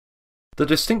The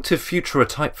distinctive Futura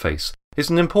typeface is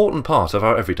an important part of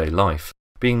our everyday life,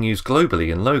 being used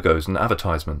globally in logos and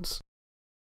advertisements.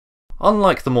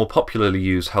 Unlike the more popularly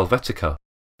used Helvetica,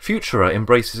 Futura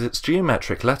embraces its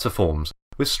geometric letter forms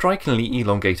with strikingly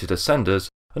elongated ascenders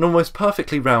and almost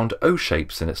perfectly round O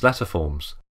shapes in its letter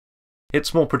forms.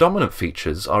 Its more predominant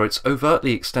features are its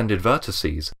overtly extended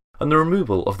vertices and the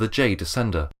removal of the J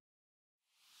descender.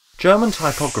 German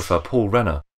typographer Paul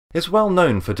Renner is well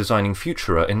known for designing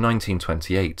Futura in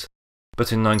 1928,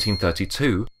 but in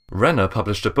 1932 Renner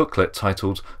published a booklet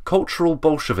titled Cultural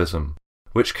Bolshevism,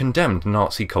 which condemned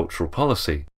Nazi cultural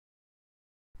policy.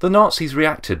 The Nazis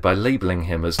reacted by labelling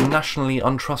him as nationally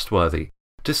untrustworthy,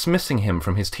 dismissing him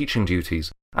from his teaching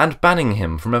duties, and banning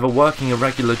him from ever working a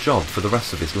regular job for the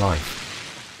rest of his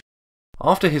life.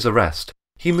 After his arrest,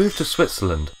 he moved to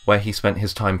Switzerland, where he spent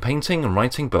his time painting and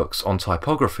writing books on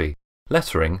typography,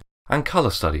 lettering, and colour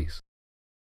studies.